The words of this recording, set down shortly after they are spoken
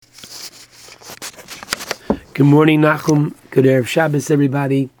Good morning, Nachum. Good Erev Shabbos,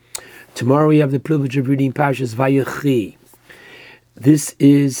 everybody. Tomorrow we have the privilege of reading Parshas Vayechi. This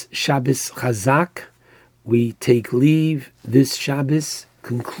is Shabbos Chazak. We take leave this Shabbos,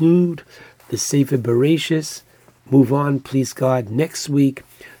 conclude the Sefer Bereshis, move on, please God, next week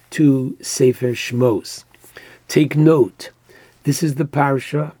to Sefer Shmos. Take note, this is the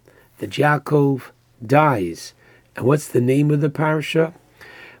parsha that Yaakov dies. And what's the name of the parsha?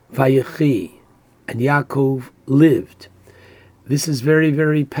 Vayechi. And Yaakov lived. This is very,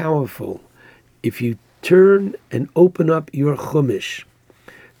 very powerful. If you turn and open up your Chumash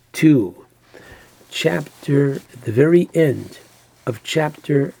to the very end of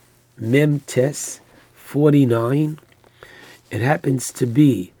chapter Memtes 49, it happens to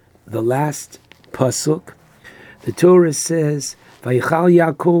be the last pasuk. The Torah says, Vayichal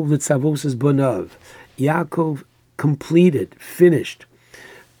Yaakov l'tzavos bonav. Yaakov completed, finished,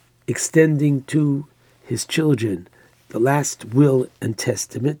 extending to his children the last will and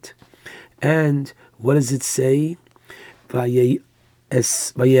testament. And what does it say? Vayesov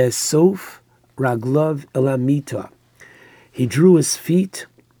raglov elamita. He drew his feet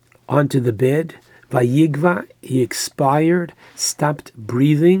onto the bed. Vayigva, he expired, stopped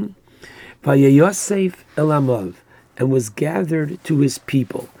breathing. Vayeyosef elamav, and was gathered to his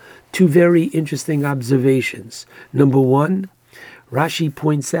people. Two very interesting observations. Number one, Rashi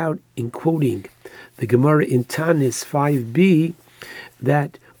points out in quoting the Gemara in Tanis 5b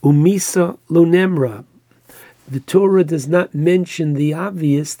that Umisa lo nemra, the Torah does not mention the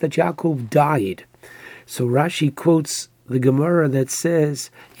obvious that Yaakov died. So Rashi quotes the Gemara that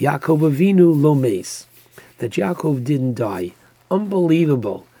says Yaakov Avinu lo mes, that Yaakov didn't die.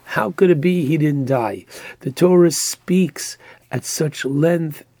 Unbelievable. How could it be he didn't die? The Torah speaks at such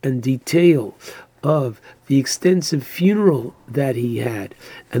length and detail of the extensive funeral that he had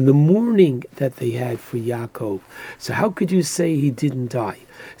and the mourning that they had for Yaakov. So how could you say he didn't die?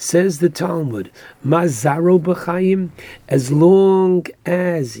 Says the Talmud, Mazaro b'chaim, as long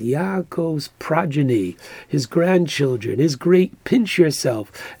as Yaakov's progeny, his grandchildren, his great, pinch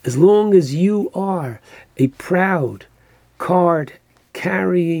yourself, as long as you are a proud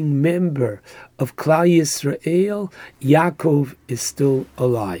card-carrying member of Klal Yisrael, Yaakov is still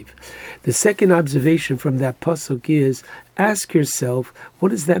alive. The second observation from that pasuk is, ask yourself, what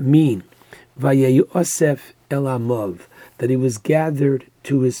does that mean? Vayeyosef elamav, that he was gathered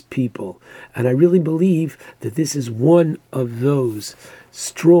to his people. And I really believe that this is one of those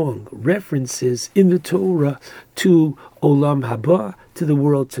strong references in the Torah to Olam Haba, to the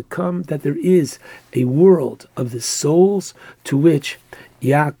world to come, that there is a world of the souls to which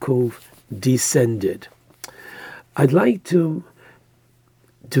Yaakov descended. I'd like to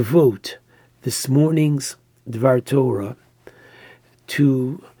devote this morning's Dvar Torah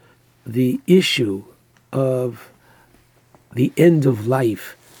to the issue of the end of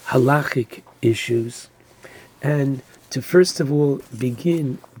life, halachic issues, and to first of all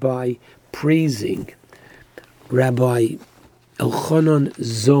begin by praising Rabbi Elchanan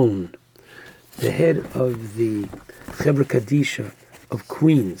Zon, the head of the Chevra Kadisha of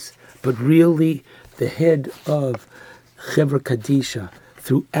Queens, but really the head of Chevra Kadisha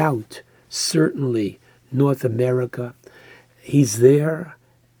throughout, certainly, North America. He's there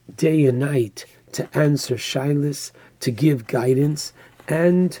day and night to answer shilas, to give guidance,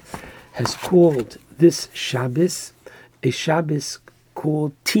 and has called this Shabbos a Shabbos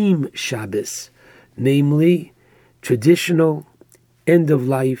called Team Shabbos, namely traditional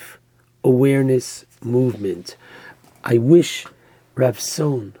end-of-life awareness movement. I wish Rav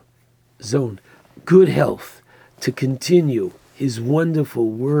Zon good health to continue his wonderful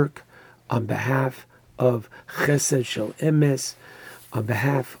work on behalf of Chesed Shel Emes, on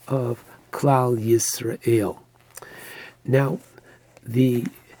behalf of Klal Yisrael. Now, the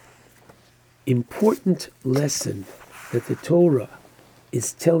important lesson that the Torah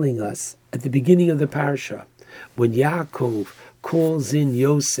is telling us at the beginning of the parsha, when Yaakov calls in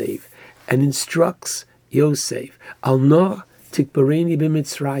Yosef and instructs Yosef, Al na tikbareni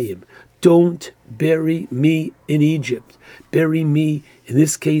b'Mitzrayim, don't bury me in Egypt. Bury me, in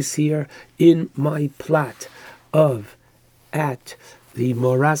this case here, in my plot at the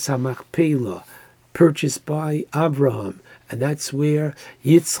Moras HaMachpelah, purchased by Abraham. And that's where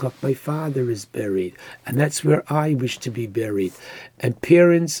Yitzchak, my father, is buried. And that's where I wish to be buried. And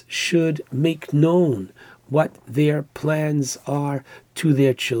parents should make known what their plans are to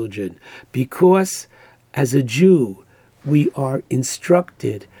their children. Because as a Jew, we are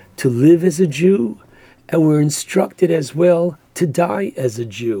instructed to live as a Jew, and we're instructed as well to die as a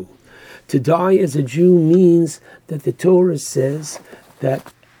Jew. To die as a Jew means that the Torah says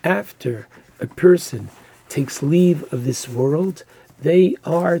that after a person takes leave of this world, they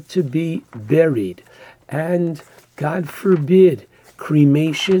are to be buried. And God forbid,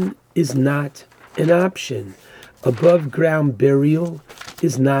 cremation is not an option. Above ground burial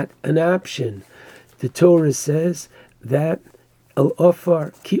is not an option. The Torah says that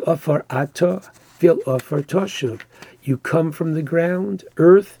al-ofar ki ofar ata vil ofar toshuv. You come from the ground,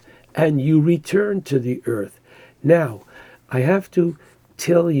 earth, and you return to the earth. Now, I have to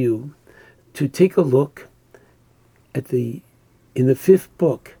tell you to take a look at in the 5th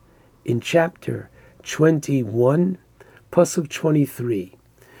book, in chapter 21, pasuk 23.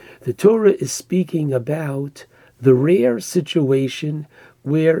 The Torah is speaking about the rare situation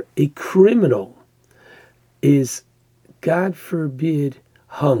where a criminal is, God forbid,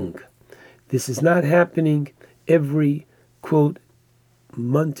 hung. This is not happening every, quote,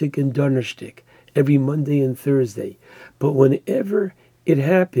 Montag and Donnerstag, every Monday and Thursday. But whenever it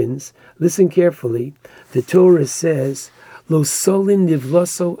happens, listen carefully, the Torah says, Lo solin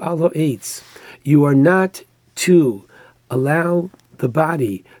nivlaso alo eitz. You are not to allow the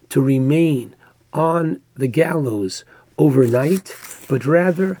body to remain on the gallows overnight, but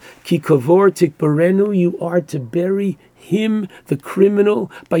rather, ki kavor tikbarenu, you are to bury him, the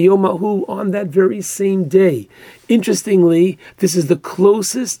criminal, bayomahu, on that very same day. Interestingly, this is the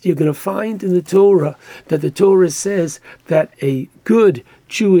closest you're going to find in the Torah that the Torah says that a good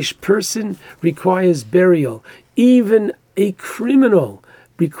Jewish person requires burial. Even a criminal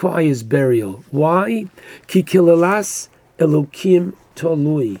requires burial. Why? Ki kilalas Elokim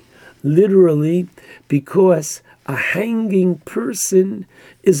tolui. Literally, because a hanging person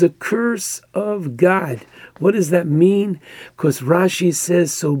is a curse of God. What does that mean? Because Rashi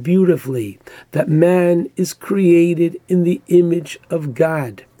says so beautifully that man is created in the image of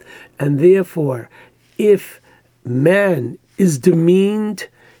God. And therefore, if man is demeaned,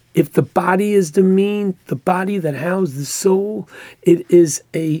 if the body is demeaned, the body that houses the soul, it is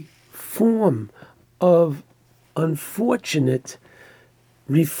a form of unfortunate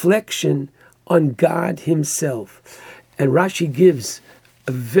reflection on God himself. And Rashi gives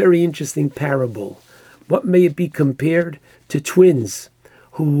a very interesting parable. What may it be compared to twins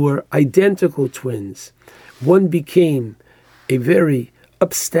who were identical twins? One became a very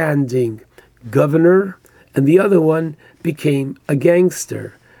upstanding governor, and the other one became a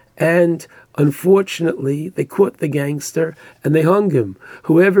gangster. And unfortunately, they caught the gangster and they hung him.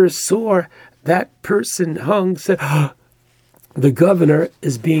 Whoever saw that person hung said, oh, the governor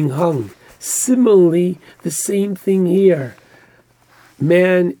is being hung. Similarly, the same thing here.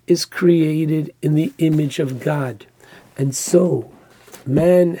 Man is created in the image of God. And so,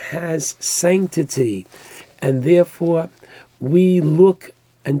 man has sanctity. And therefore, we look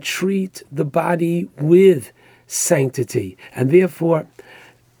and treat the body with sanctity. And therefore,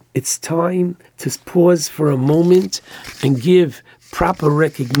 it's time to pause for a moment and give proper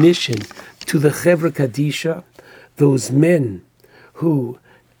recognition to the Chevra Kadisha, those men who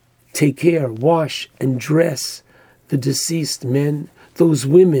take care, wash, and dress the deceased men, those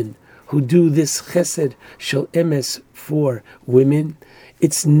women who do this chesed shel emes for women.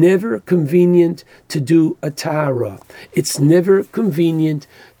 It's never convenient to do a tahara. It's never convenient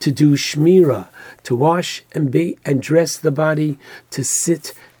to do shmira, to wash and dress the body, to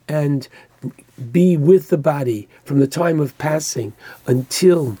sit and be with the body from the time of passing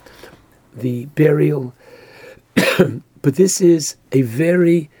until the burial. But this is a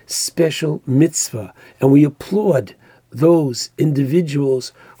very special mitzvah, and we applaud those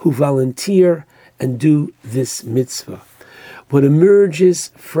individuals who volunteer and do this mitzvah. What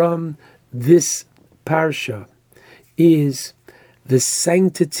emerges from this parsha is the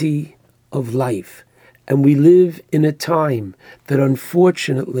sanctity of life. And we live in a time that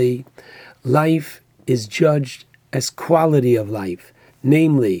unfortunately life is judged as quality of life.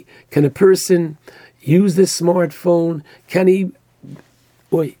 Namely, can a person use the smartphone? Can he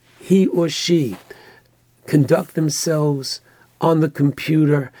or she conduct themselves on the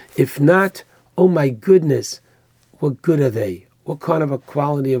computer? If not, oh my goodness, what good are they? What kind of a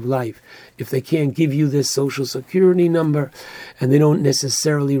quality of life if they can't give you their social security number and they don't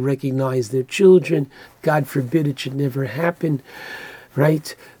necessarily recognize their children? God forbid, it should never happen,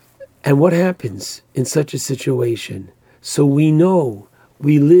 right? And what happens in such a situation? So we know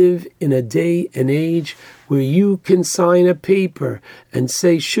we live in a day and age where you can sign a paper and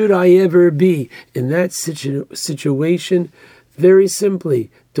say, should I ever be in that situation? Very simply,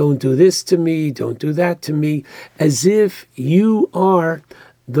 don't do this to me, don't do that to me, as if you are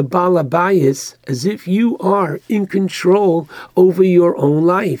the balabayas, as if you are in control over your own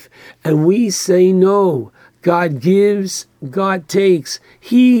life. And we say no. God gives, God takes.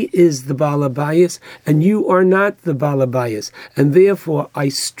 He is the balabayas, and you are not the balabayas. And therefore, I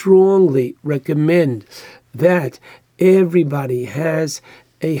strongly recommend that everybody has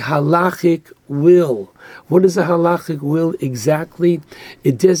a halachic will. What is a halachic will exactly?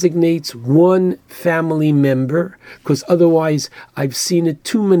 It designates one family member, because otherwise I've seen it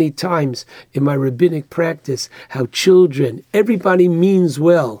too many times in my rabbinic practice, how children, everybody means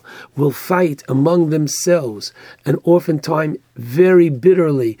well, will fight among themselves, and oftentimes very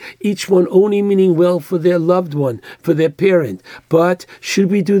bitterly, each one only meaning well for their loved one, for their parent. But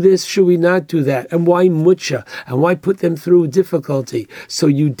should we do this? Should we not do that? And why mucha? And why put them through difficulty? So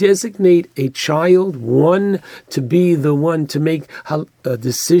you designate a child, one to be the one to make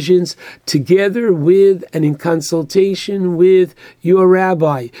decisions, together with and in consultation with your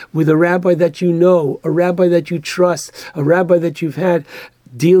rabbi, with a rabbi that you know, a rabbi that you trust, a rabbi that you've had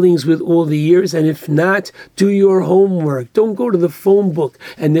dealings with all the years. And if not, do your homework. Don't go to the phone book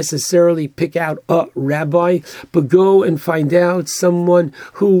and necessarily pick out a rabbi, but go and find out someone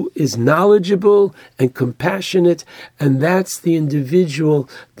who is knowledgeable and compassionate, and that's the individual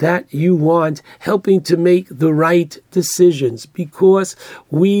that you want helping to make the right decisions, because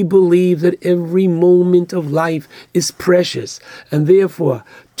we believe that every moment of life is precious, and therefore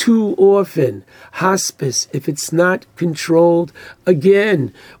too often, hospice, if it's not controlled,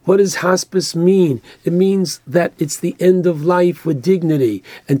 again, what does hospice mean? It means that it's the end of life with dignity.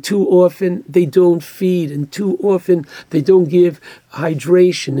 And too often, they don't feed. And too often, they don't give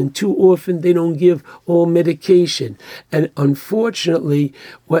hydration. And too often, they don't give all medication. And unfortunately,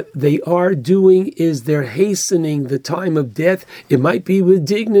 what they are doing is they're hastening the time of death. It might be with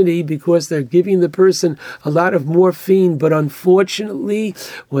dignity because they're giving the person a lot of morphine. But unfortunately,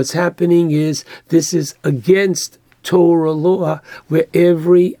 what's happening is this is against Torah law, where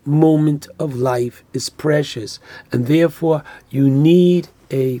every moment of life is precious, and therefore you need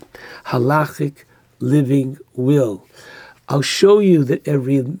a halachic living will. I'll show you that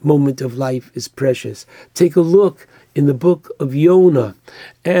every moment of life is precious. Take a look in the book of Yonah,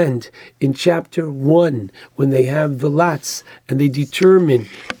 and in chapter 1, when they have the lots and they determine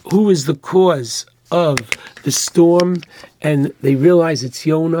who is the cause of the storm, and they realize it's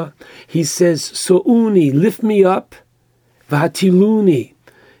Yonah, he says, So'uni, lift me up, v'hatiluni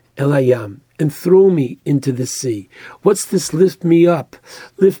elayam, and throw me into the sea. What's this lift me up?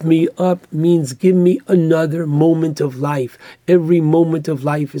 Lift me up means give me another moment of life. Every moment of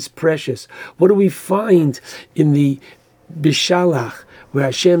life is precious. What do we find in the Bishalach, where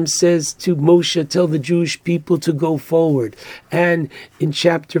Hashem says to Moshe, tell the Jewish people to go forward? And in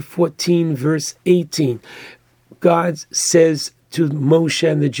chapter 14, verse 18, God says to Moshe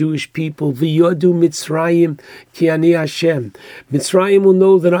and the Jewish people, V'yodu Mitzrayim ki ani Hashem. Mitzrayim will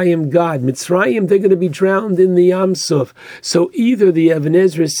know that I am God. Mitzrayim, they're going to be drowned in the Yam Suf. So either the Even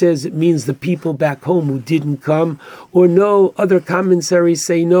Ezra says it means the people back home who didn't come, or no, other commentaries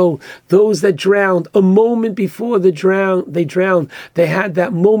say no, those that drowned, a moment before they drowned, they had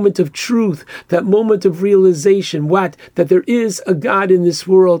that moment of truth, that moment of realization, what? That there is a God in this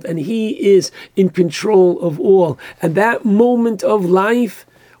world, and He is in control of all. And that moment of life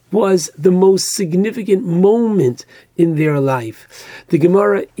was the most significant moment in their life. The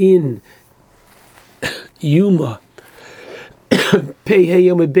Gemara in Yuma, Pei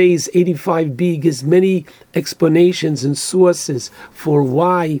Heyom Beis 85b, gives many explanations and sources for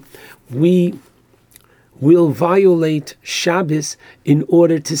why we will violate Shabbos in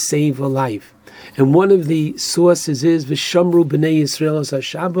order to save a life. And one of the sources is V'shamru b'nei Yisrael as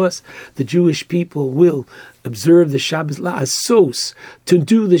HaShabbos. The Jewish people will observe the Shabbos la'asos, to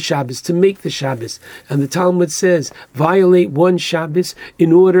do the Shabbos, to make the Shabbos. And the Talmud says, violate one Shabbos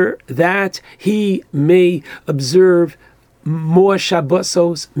in order that he may observe more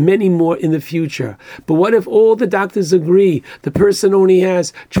Shabbosos, many more in the future. But what if all the doctors agree the person only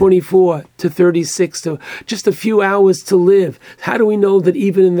has 24 to 36, to just a few hours to live? How do we know that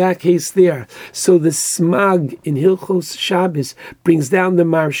even in that case there? So the Smag in Hilchos Shabbos brings down the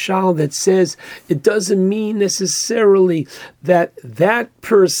Marshal that says it doesn't mean necessarily that that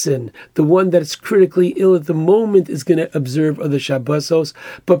person, the one that's critically ill at the moment, is going to observe other Shabbosos,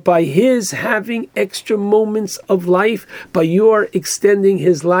 but by his having extra moments of life, by your extending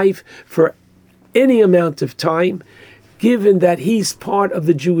his life for any amount of time, given that he's part of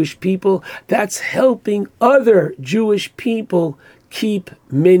the Jewish people, that's helping other Jewish people keep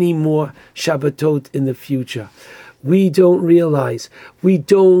many more Shabbatot in the future. We don't realize, we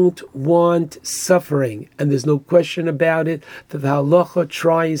don't want suffering, and there's no question about it that the halacha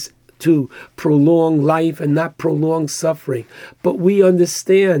tries to prolong life and not prolong suffering. But we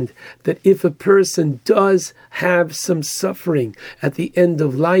understand that if a person does have some suffering at the end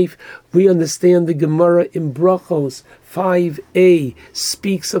of life, we understand the Gemara in Brachos 5a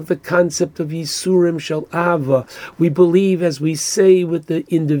speaks of the concept of Yisurim Shel Ava. We believe, as we say with the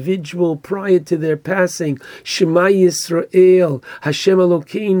individual prior to their passing, Shema Yisrael, Hashem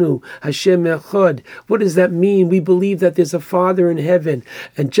Elokeinu, Hashem Echad. What does that mean? We believe that there's a Father in heaven,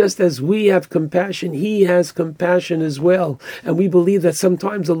 and just as we have compassion, He has compassion as well. And we believe that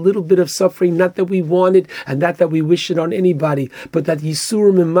sometimes a little bit of suffering, not that we want it, and not that we wish it on anybody, but that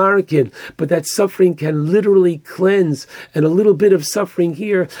Yisurim American, but that suffering can literally cleanse. And a little bit of suffering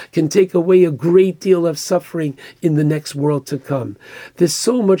here can take away a great deal of suffering in the next world to come. There's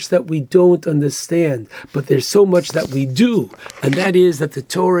so much that we don't understand, but there's so much that we do. And that is that the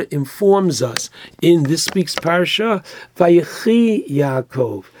Torah informs us in this week's parsha, Vayechi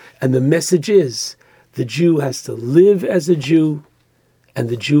Yaakov. And the message is, the Jew has to live as a Jew, and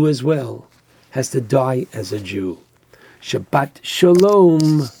the Jew as well has to die as a Jew. Shabbat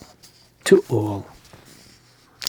Shalom to all.